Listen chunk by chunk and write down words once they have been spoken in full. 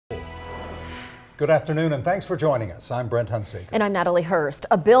Good afternoon and thanks for joining us. I'm Brent Hunsaker. And I'm Natalie Hurst.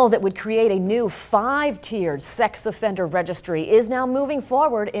 A bill that would create a new 5-tiered sex offender registry is now moving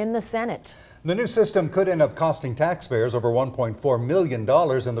forward in the Senate. The new system could end up costing taxpayers over $1.4 million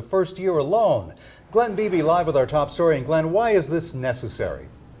in the first year alone. Glenn Beebe live with our top story. And Glenn, why is this necessary?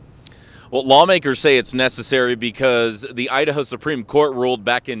 Well, lawmakers say it's necessary because the Idaho Supreme Court ruled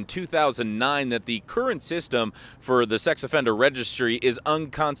back in 2009 that the current system for the sex offender registry is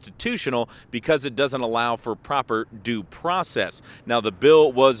unconstitutional because it doesn't allow for proper due process. Now, the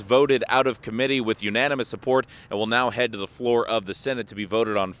bill was voted out of committee with unanimous support and will now head to the floor of the Senate to be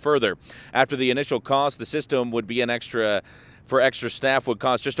voted on further. After the initial cost, the system would be extra staff would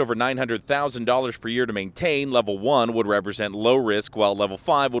cost just over $900,000 per year to maintain. Level 1 would represent low risk, while Level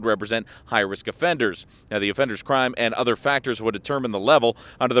 5 would represent high risk offenders. Now, the offender's crime and other factors would determine the level.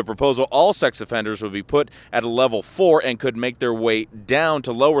 Under the proposal, all sex offenders would be put at a Level 4 and could make their way down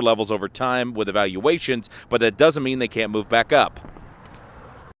to lower levels over time with evaluations, but that doesn't mean they can't move back up.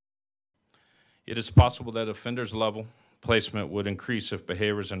 It is possible that offenders' level placement would increase if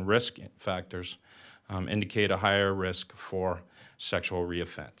behaviors and risk factors indicate a higher risk for sexual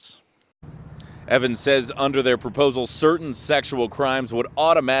reoffense. Evans says under their proposal, certain sexual crimes would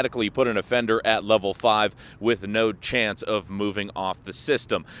automatically put an offender at Level 5 with no chance of moving off the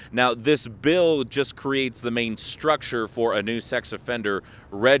system. Now, this bill just creates the main structure for a new sex offender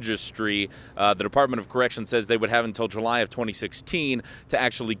registry. The Department of Corrections says they would have until July of 2016 to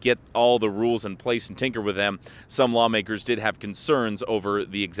actually get all the rules in place and tinker with them. Some lawmakers did have concerns over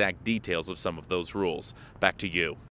the exact details of some of those rules. Back to you.